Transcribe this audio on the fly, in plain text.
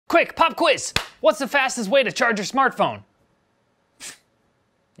Quick, pop quiz! What's the fastest way to charge your smartphone?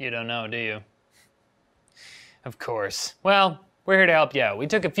 You don't know, do you? Of course. Well, we're here to help you out. We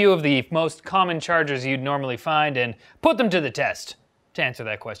took a few of the most common chargers you'd normally find and put them to the test to answer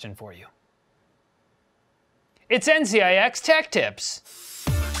that question for you. It's NCIX Tech Tips.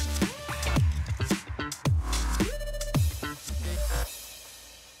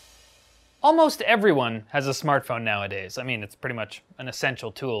 Almost everyone has a smartphone nowadays. I mean, it's pretty much an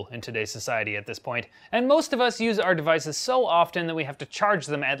essential tool in today's society at this point. And most of us use our devices so often that we have to charge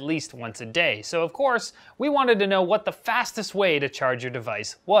them at least once a day. So of course, we wanted to know what the fastest way to charge your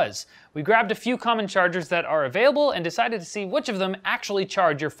device was. We grabbed a few common chargers that are available and decided to see which of them actually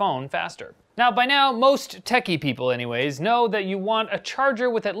charge your phone faster. Now, by now, most techie people anyways know that you want a charger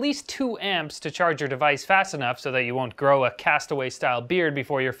with at least 2 amps to charge your device fast enough so that you won't grow a castaway-style beard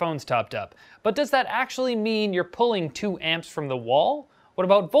before your phone's topped up. But does that actually mean you're pulling 2 amps from the wall? What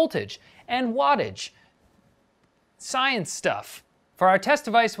about voltage and wattage? Science stuff. For our test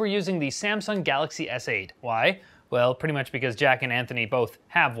device, we're using the Samsung Galaxy S8. Why? Well, pretty much because Jack and Anthony both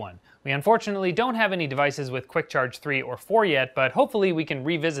have one. We unfortunately don't have any devices with Quick Charge 3 or 4 yet, but hopefully we can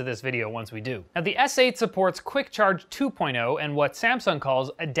revisit this video once we do. Now the S8 supports Quick Charge 2.0 and what Samsung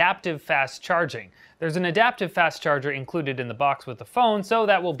calls adaptive fast charging. There's an adaptive fast charger included in the box with the phone, so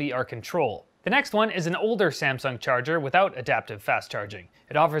that will be our control. The next one is an older Samsung charger without adaptive fast charging.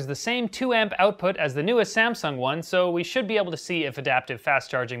 It offers the same 2 amp output as the newest Samsung one, so we should be able to see if adaptive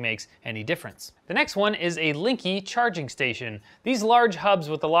fast charging makes any difference. The next one is a Linky charging station. These large hubs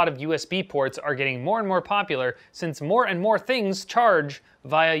with a lot of USB ports are getting more and more popular since more and more things charge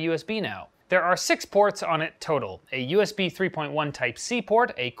via USB now. There are 6 ports on it total, a USB 3.1 Type-C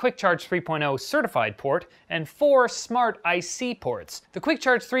port, a Quick Charge 3.0 certified port, and 4 Smart IC ports. The Quick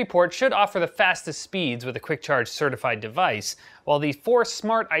Charge 3 port should offer the fastest speeds with a Quick Charge certified device, while the 4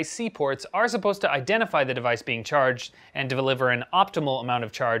 Smart IC ports are supposed to identify the device being charged and deliver an optimal amount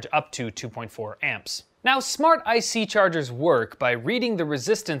of charge up to 2.4 amps. Now, Smart IC chargers work by reading the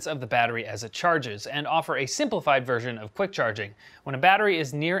resistance of the battery as it charges and offer a simplified version of quick charging. When a battery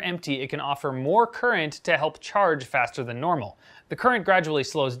is near empty, it can offer more current to help charge faster than normal. The current gradually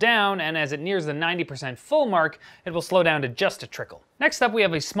slows down, and as it nears the 90% full mark, it will slow down to just a trickle. Next up, we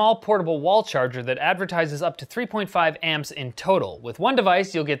have a small portable wall charger that advertises up to 3.5 amps in total. With one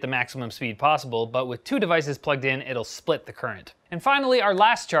device, you'll get the maximum speed possible, but with 2 devices plugged in, it'll split the current. And finally, our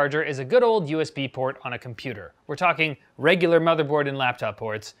last charger is a good old USB port on a computer. We're talking regular motherboard and laptop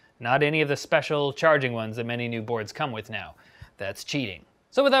ports, not any of the special charging ones that many new boards come with now. That's cheating.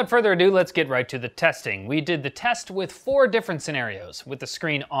 So without further ado, let's get right to the testing. We did the test with 4 different scenarios, with the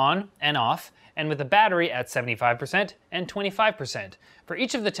screen on and off, and with the battery at 75% and 25%. For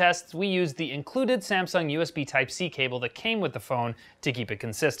each of the tests, we used the included Samsung USB Type-C cable that came with the phone to keep it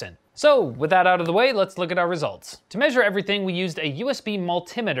consistent. So, with that out of the way, let's look at our results. To measure everything, we used a USB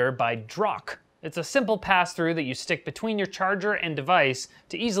multimeter by Murdock. It's a simple pass-through that you stick between your charger and device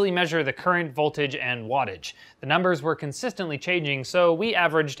to easily measure the current, voltage, and wattage. The numbers were consistently changing, so we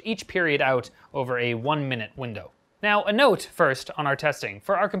averaged each period out over a 1-minute window. Now, a note first on our testing.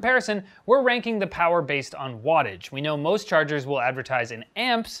 For our comparison, we're ranking the power based on wattage. We know most chargers will advertise in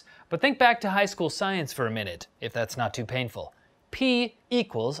amps, but think back to high school science for a minute, if that's not too painful. P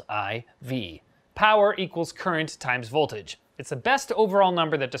equals IV. Power equals current times voltage. It's the best overall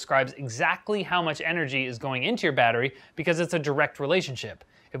number that describes exactly how much energy is going into your battery because it's a direct relationship.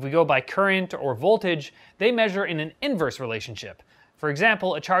 If we go by current or voltage, they measure in an inverse relationship. For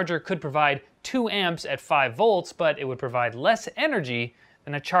example, a charger could provide 2 amps at 5 volts, but it would provide less energy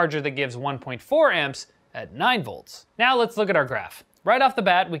than a charger that gives 1.4 amps at 9 volts. Now let's look at our graph. Right off the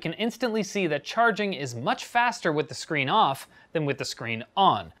bat, we can instantly see that charging is much faster with the screen off than with the screen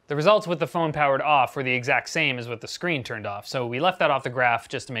on. The results with the phone powered off were the exact same as with the screen turned off, so we left that off the graph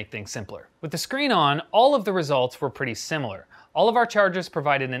just to make things simpler. With the screen on, all of the results were pretty similar. All of our chargers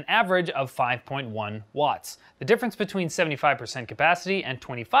provided an average of 5.1 watts. The difference between 75% capacity and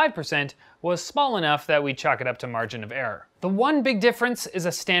 25% was small enough that we chalk it up to margin of error. The one big difference is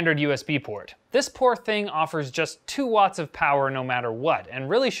a standard USB port. This poor thing offers just 2 watts of power no matter what, and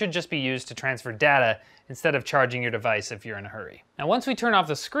really should just be used to transfer data instead of charging your device if you're in a hurry. Now once we turn off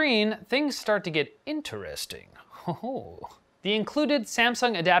the screen, things start to get interesting. The included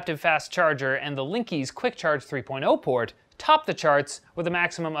Samsung Adaptive Fast Charger and the Linky's Quick Charge 3.0 port top the charts with a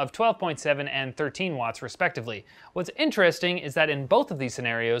maximum of 12.7 and 13 watts respectively. What's interesting is that in both of these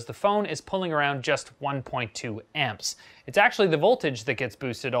scenarios, the phone is pulling around just 1.2 amps. It's actually the voltage that gets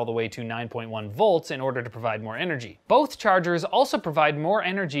boosted all the way to 9.1 volts in order to provide more energy. Both chargers also provide more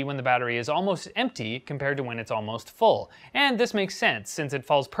energy when the battery is almost empty compared to when it's almost full. And this makes sense since it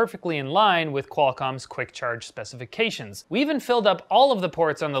falls perfectly in line with Qualcomm's quick charge specifications. We even filled up all of the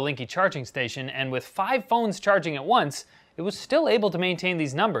ports on the Linky charging station, and with 5 phones charging at once, it was still able to maintain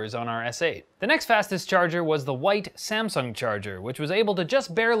these numbers on our S8. The next fastest charger was the white Samsung charger, which was able to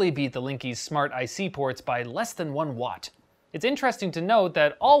just barely beat the Linky's Smart IC ports by less than 1 watt. It's interesting to note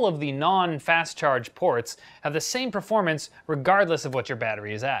that all of the non-fast charge ports have the same performance regardless of what your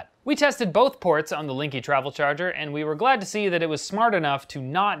battery is at. We tested both ports on the Linky travel charger, and we were glad to see that it was smart enough to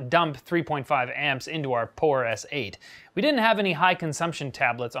not dump 3.5 amps into our poor S8. We didn't have any high consumption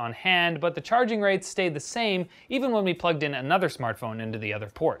tablets on hand, but the charging rates stayed the same even when we plugged in another smartphone into the other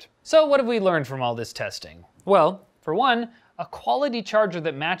port. So what have we learned from all this testing? Well, for one, a quality charger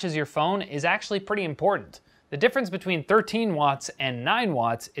that matches your phone is actually pretty important. The difference between 13 watts and 9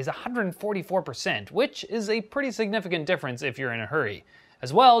 watts is 144%, which is a pretty significant difference if you're in a hurry.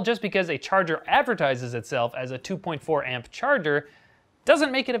 As well, just because a charger advertises itself as a 2.4 amp charger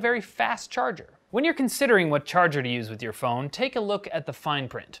doesn't make it a very fast charger. When you're considering what charger to use with your phone, take a look at the fine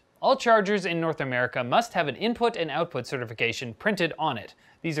print. All chargers in North America must have an input and output certification printed on it.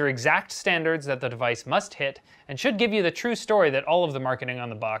 These are exact standards that the device must hit and should give you the true story that all of the marketing on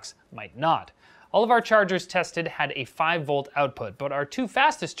the box might not. All of our chargers tested had a 5-volt output, but our 2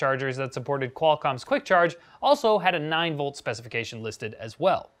 fastest chargers that supported Qualcomm's Quick Charge also had a 9-volt specification listed as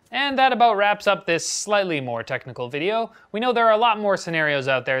well. And that about wraps up this slightly more technical video. We know there are a lot more scenarios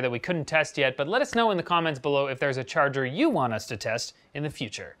out there that we couldn't test yet, but let us know in the comments below if there's a charger you want us to test in the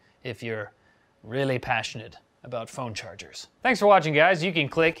future, if you're really passionate about phone chargers. Thanks for watching, guys. You can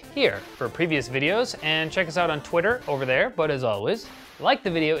click here for previous videos and check us out on Twitter over there, but as always, like the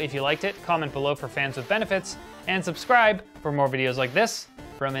video if you liked it, comment below for fans with benefits, and subscribe for more videos like this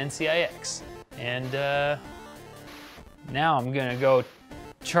from NCIX. And now I'm gonna go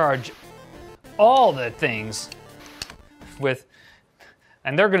charge all the things with,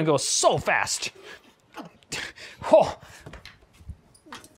 and they're gonna go so fast. Oh.